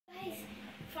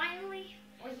finally,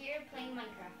 we're here playing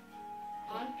Minecraft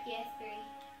on PS3.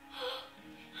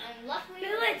 And luckily,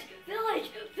 Village!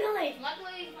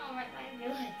 luckily we found right by a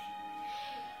village.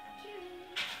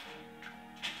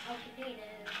 Oh,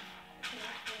 potatoes.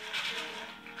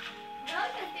 No, I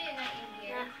can fit that in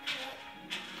here.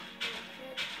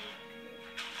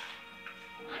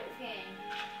 I'm just getting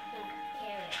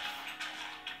carrots.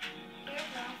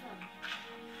 Carrots are awesome.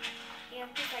 You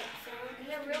have to like sound.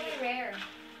 They're really rare.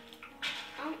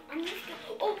 I'm just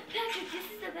gonna. Oh, Patrick, this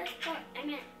is the best part. I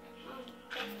meant,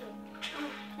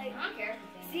 like. I don't care if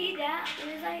it's in. See that?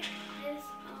 There's like this.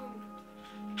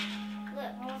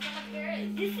 Look. Oh, so much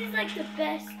carrots. This is like the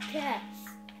best test.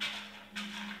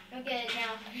 Don't get it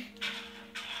now.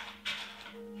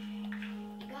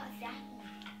 You got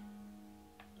sapling.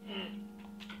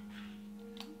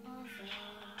 Awesome.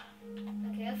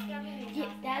 Okay, let's scavenge the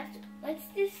Yeah, house. let's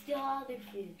distill all their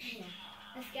food.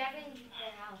 Let's scavenge the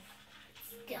house.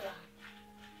 Still.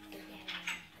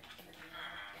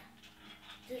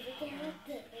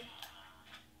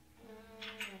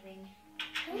 Nothing.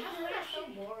 The house is so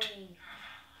boring.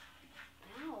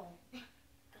 Ow.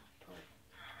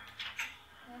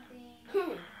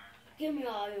 Nothing. Give me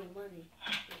all your money.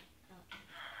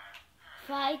 If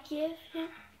I give him.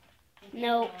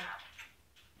 Nope.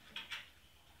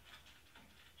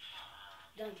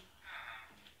 Done.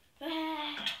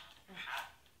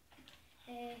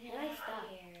 Can I stop?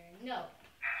 here? No.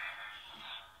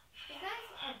 The guys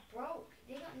are broke.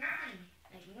 They got nothing.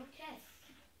 Like no chests.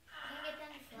 Can't get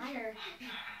them this ladder.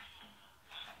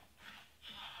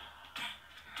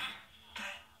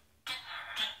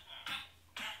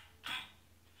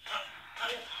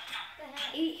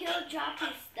 He'll drop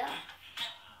his stuff.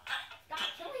 Stop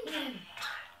killing him.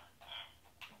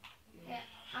 Yeah,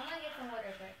 I'm gonna get some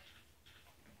water quick.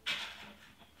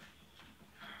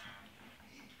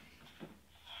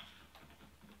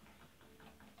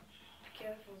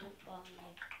 Careful, don't fall in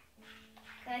there.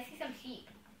 Cause I see some sheep.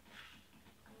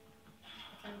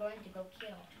 Which I'm going to go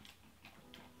kill.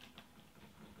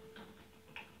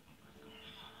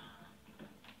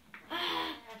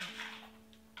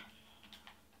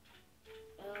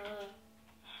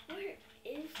 Where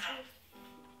is this?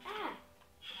 Ah!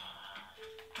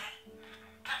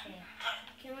 Okay.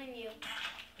 Killing you.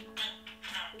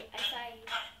 I saw you.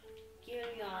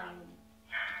 Killing you all.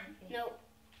 Okay. Nope.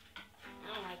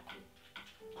 I don't like you.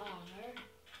 Oh, her?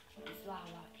 It's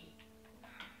lava pit.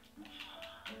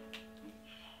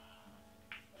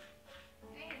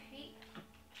 Where are your feet?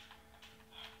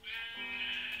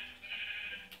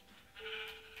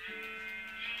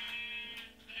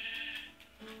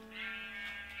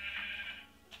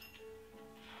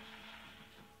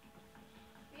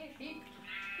 Where are your feet?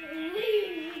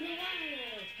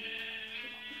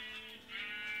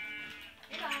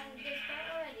 You guys just start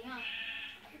already, huh?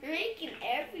 You're making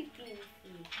everything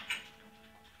food.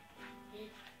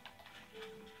 Feet.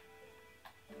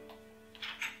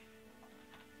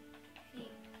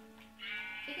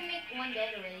 You can make one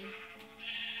bed already.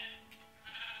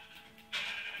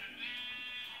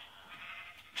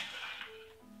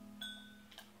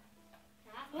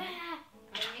 Wow.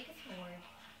 I'll make a sword.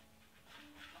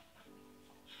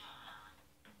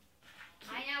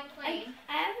 I now claim.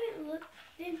 I haven't looked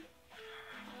in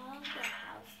all the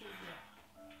houses yet.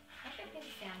 I should put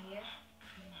this down here.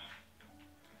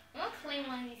 I'm gonna claim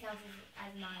one of these houses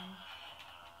as mine.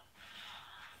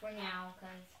 For now,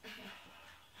 cause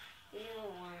We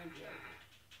don't want to do it.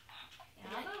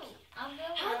 yeah, I'll go.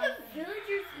 How do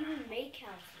villagers even make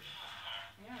houses?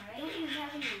 I know, I right? don't even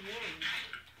have any room.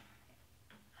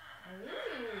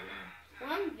 Ooh.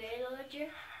 One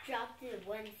villager dropped in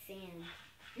one sand.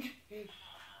 Okay,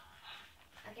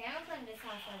 I'm gonna claim this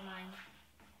house as mine.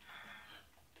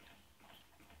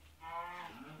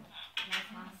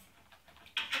 Nice house.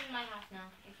 This is my house now.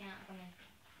 You can't come in.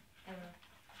 Ever.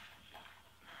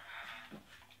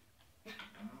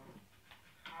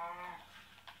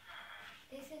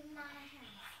 This is my house.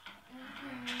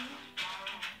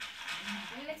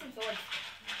 Let me make some swords.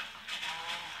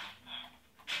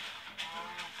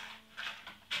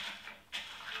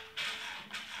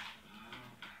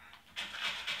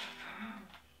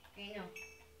 Okay, no.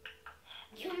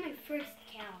 Kill my first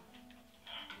cow.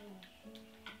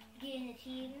 Get an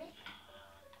achievement.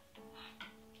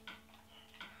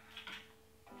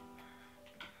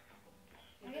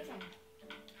 I'll get some.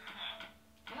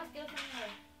 I'm gonna steal some of their.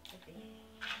 Let's see.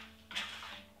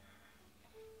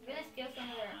 I'm gonna steal some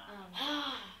of their.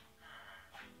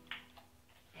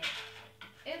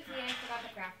 Oopsie, I forgot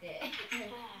to craft it.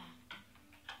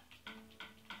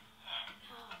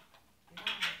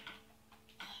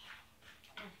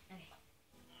 Okay.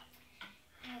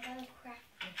 I gotta craft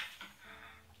this.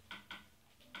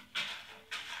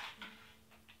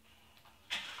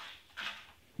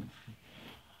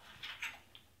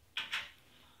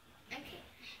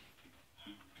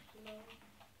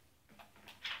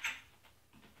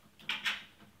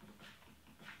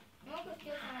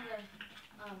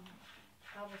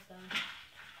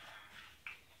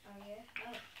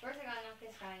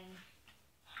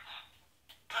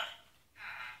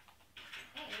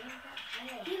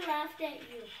 get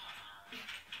you.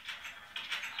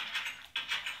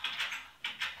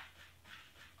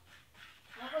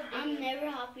 I'm never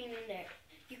hopping in there.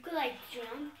 You could like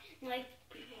jump, and like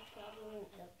people probably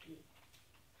won't help you.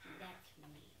 That's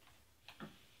me.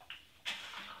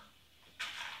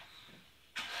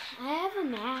 I have a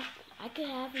map. I could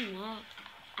have a map.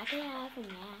 I could have a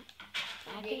map.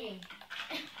 I'm digging.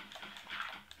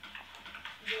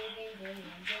 Digging.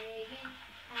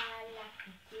 I like to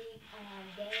dig all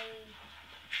day.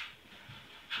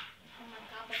 On my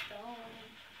cobblestone.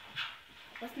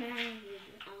 What's my I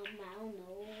don't know.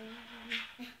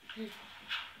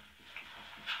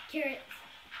 Carrots.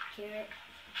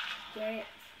 I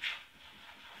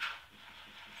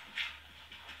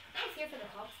was here for the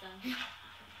cobblestone.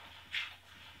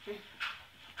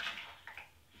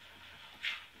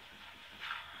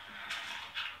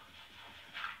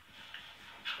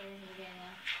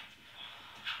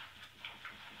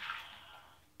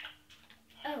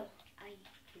 Oh, I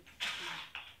can see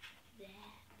that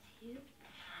too.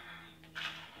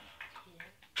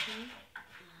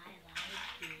 I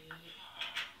like it.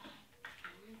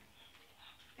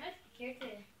 I'm here to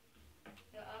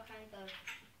do all kinds of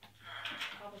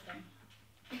cobblestone.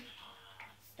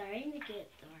 Starting to get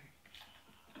dark.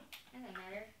 Doesn't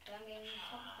matter, but I'm getting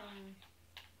cobblestone.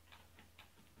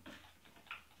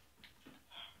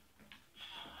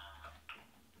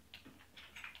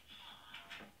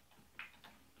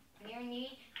 You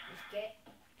need is get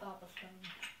cobblestone.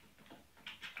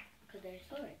 Because they're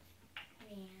swords.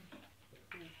 Yeah.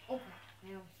 Oh, I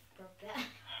almost broke that.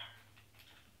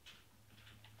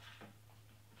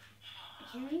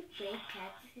 Can we break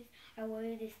cactuses or will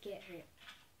we just get hurt?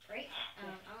 Break? I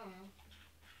don't know.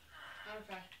 I'm gonna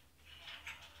try.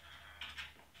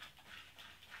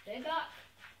 They got.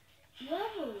 You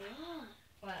have a lot.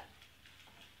 What?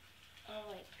 Oh,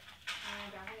 like.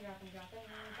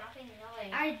 Dropping. No way.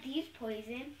 Are these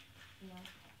poison? No.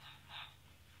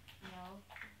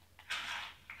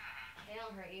 They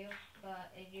don't hurt you,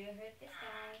 but they do hurt this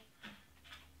guy.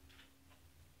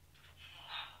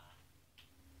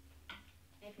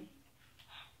 Maybe.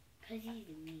 Because he's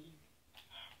mean.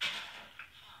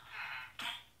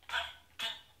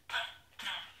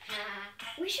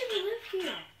 We should live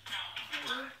here.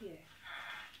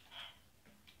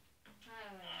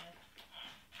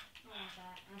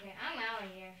 Okay, I'm out of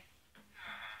here.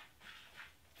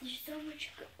 There's so much.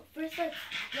 First, let's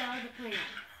get all the plants.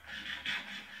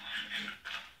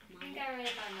 I think I already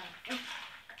got enough.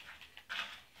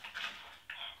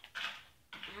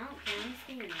 I don't plan on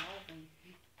staying all of them.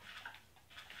 Here.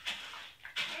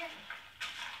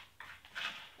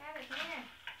 Grab it, come here.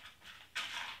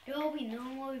 There will be no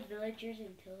more villagers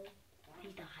until we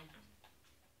die.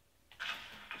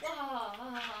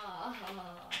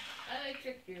 I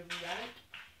tricked you, right?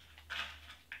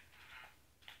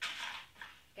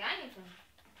 Got me some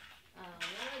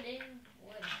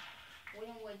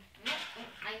wood.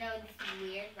 I know this is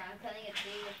weird, but I'm cutting a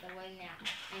tree with the wood now.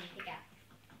 And pick out.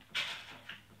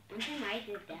 One time I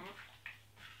did that.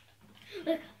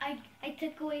 Look, I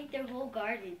took away their whole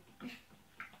garden. I'll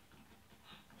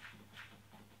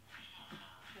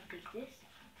take this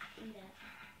and that.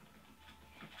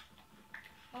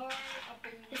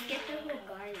 Let's get their whole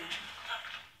garden.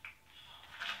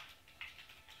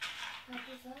 What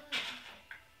is that?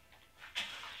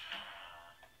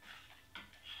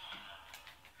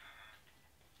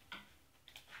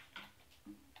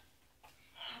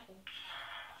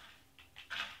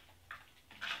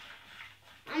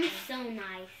 I'm so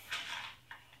nice.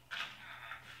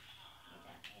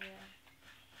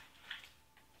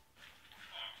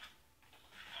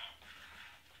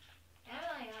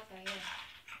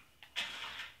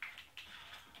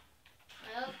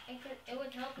 Well, it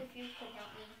would help if you could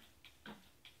help me.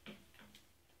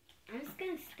 I'm just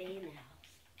gonna stay in the house.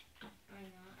 I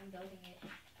know, I'm building it.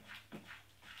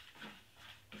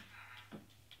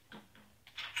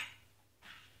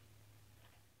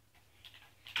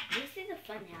 This is a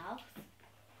fun house. I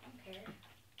don't care.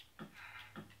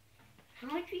 How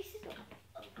many pieces of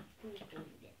food do we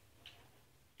get?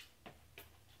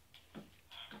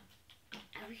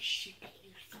 I wish that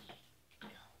you see it.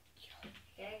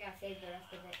 Yeah, I gotta save the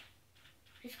rest of it.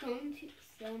 Let's go into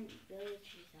some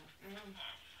villagers' house. I know.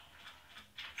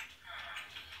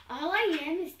 All I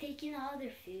am is taking all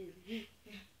their food.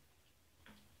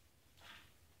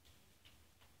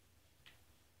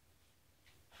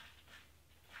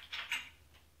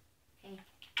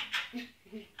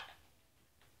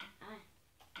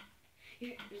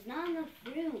 There's not enough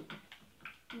room.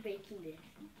 I'm breaking this.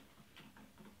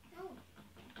 Oh.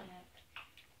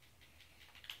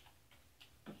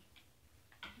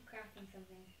 I'm crafting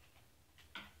something.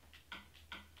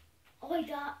 Oh, I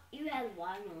thought you had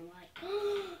one on like.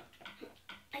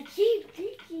 I keep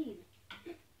thinking.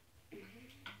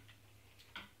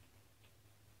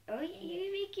 Are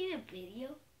you making a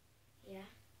video? Yeah.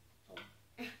 Oh.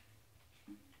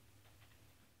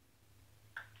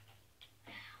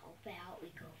 How about we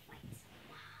go fight some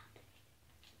mobs?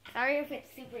 Sorry if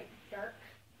it's super dark,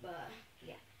 but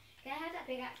yeah. Can I have that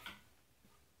pickaxe?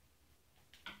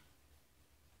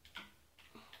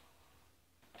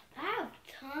 I have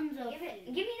tons of Give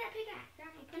me that pickaxe. I'm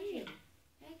gonna punch you.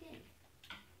 Right then.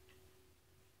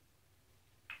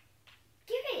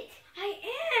 Give it! I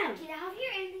am! Get out of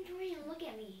your inventory and look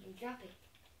at me and drop it.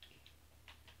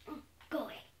 Go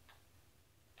away.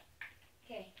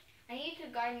 Okay. I need you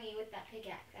to guard me with that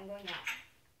pickaxe. I'm going out.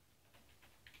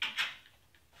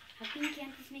 How come you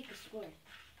can't just make a sword?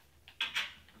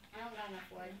 I don't got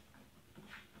enough wood.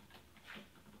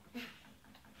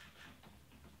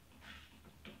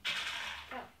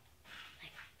 Go.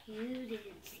 You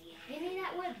didn't see it. Give me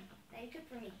that wood that you took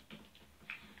from me.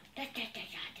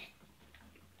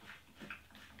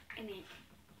 I mean,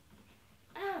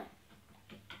 oh,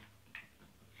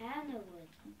 I have no wood.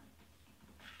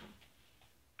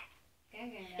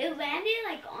 Okay. It landed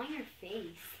like on your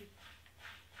face.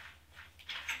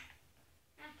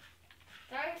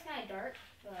 Sorry it's kind of dark,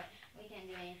 but we can't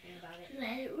do anything about it.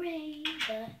 Let it rain,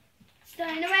 but it's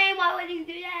starting to rain. Why would you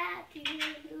do that to your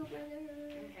little brother?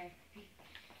 Okay.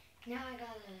 Now I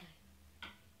gotta...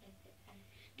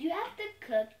 Do you have to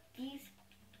cook these?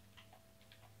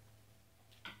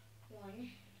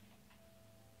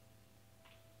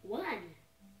 1,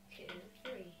 2,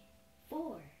 3.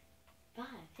 4, 5,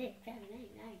 6, 7,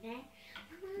 8, 9,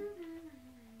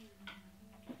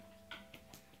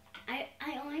 10.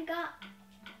 I only got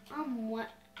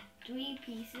 3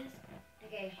 pieces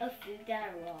Okay. of food that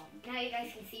are raw. Now you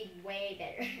guys can see way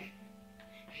better.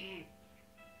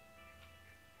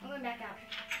 I'm going back out.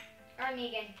 Or me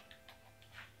again.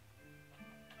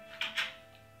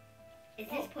 Is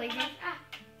this poison?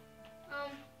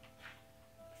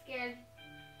 Scared.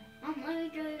 Let me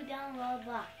throw you down a raw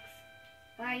box.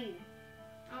 Where are you?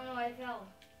 I don't know where I fell.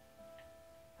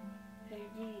 Where did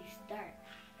you start?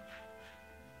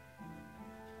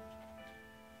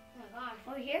 Oh my gosh.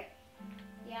 Over here?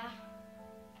 Yeah.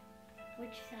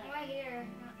 Which I'm side? right here.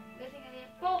 Good thing I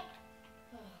didn't fall.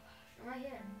 Oh gosh. I'm right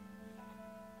here.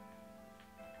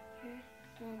 Here's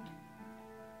some.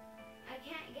 I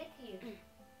can't get to you.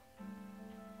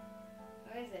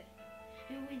 Where is it?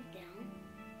 It went down.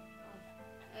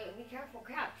 Be careful.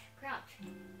 Crouch. Crouch.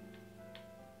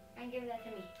 And give that to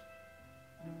me.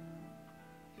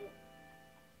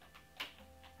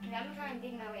 Okay, I'm gonna try and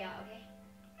dig my way out, okay?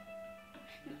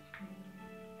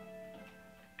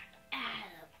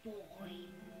 Attaboy.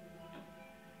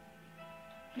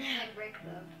 Like break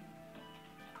though.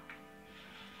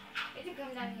 It should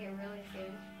come down here really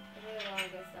soon. There's a lot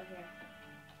of good stuff here.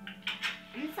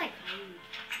 I'm just like hiding.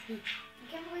 I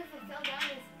can't believe I fell down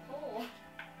this hole.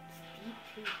 Steep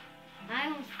too. I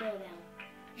almost fell down.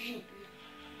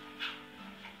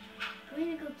 We're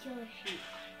gonna go kill a sheep.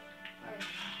 Alright.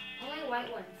 Only white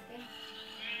ones, okay?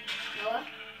 Noah?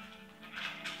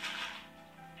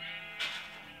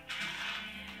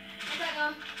 What's that,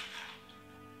 Noah?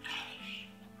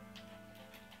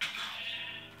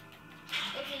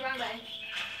 What's the wrong button?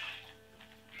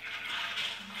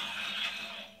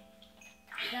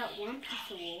 I got 1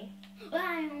 piece of wool. Oh, I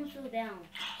almost fell down.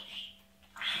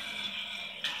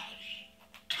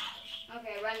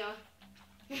 Okay, run, Noah.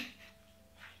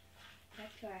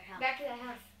 Back to our house. Back to the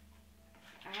house.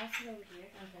 Our house is over here.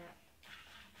 How's that?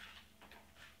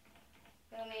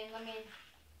 Let me in, let me in.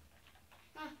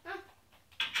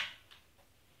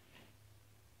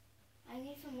 I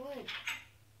need some wood.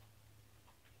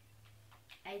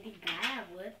 I think I have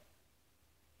wood.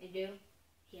 You do?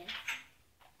 Yes.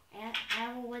 I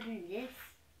have a wood in this.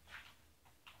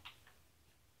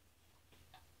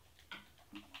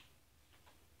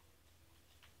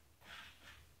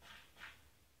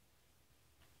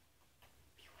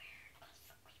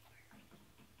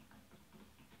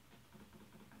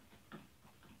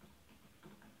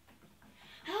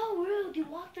 How rude! You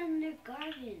walked on their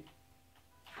garden.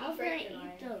 I was gonna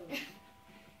eat those.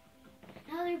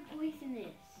 Now they're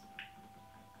poisonous.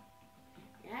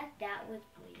 That was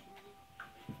poisonous.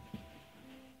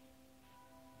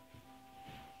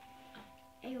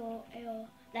 Ayo, ayo,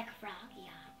 like a frog,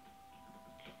 yeah.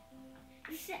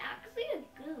 This is actually a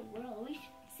good world. We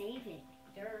should save it.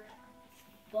 Sure.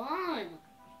 It's fun.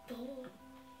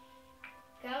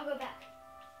 Okay, I'll go back.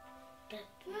 Run,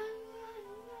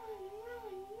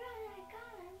 I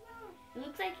gotta run. It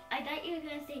looks like I thought you were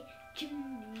gonna say,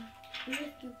 Jimmy,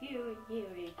 rescue hero, Here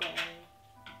we go.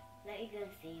 Let me go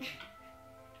save it.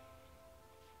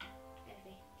 Let's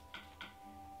see.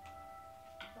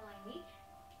 All I need.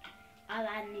 All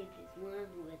I need is one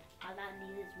wood. All I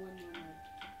need is one wood.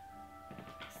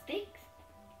 Sticks.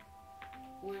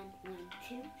 1, 1,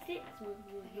 2, 6. 1, 1,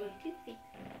 1, 2, 6.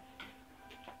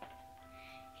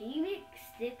 Can you make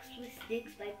sticks with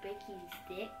sticks by breaking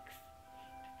sticks?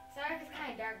 Sorry if it's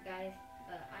kind of dark, guys,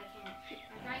 but I can't.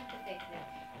 I'm trying to fix it.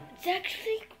 It's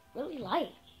actually really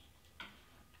light.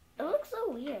 It looks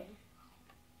so weird.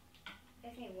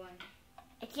 Just need one.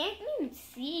 I can't even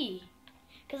see.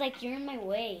 Because, like, you're in my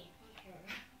way.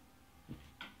 Okay.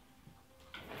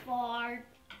 Far.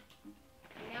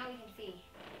 Now we can see.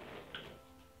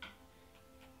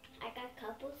 I got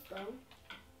cobblestone.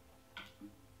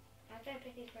 After I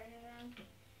put these birds around.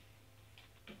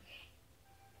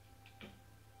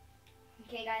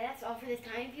 Okay, guys, that's all for this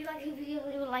time. If you like the video,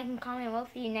 leave a like and comment. We'll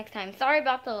see you next time. Sorry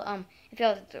about the if it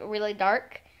was really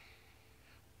dark,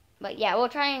 but yeah, we'll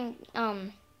try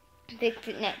and fix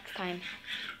it next time.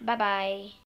 Bye bye.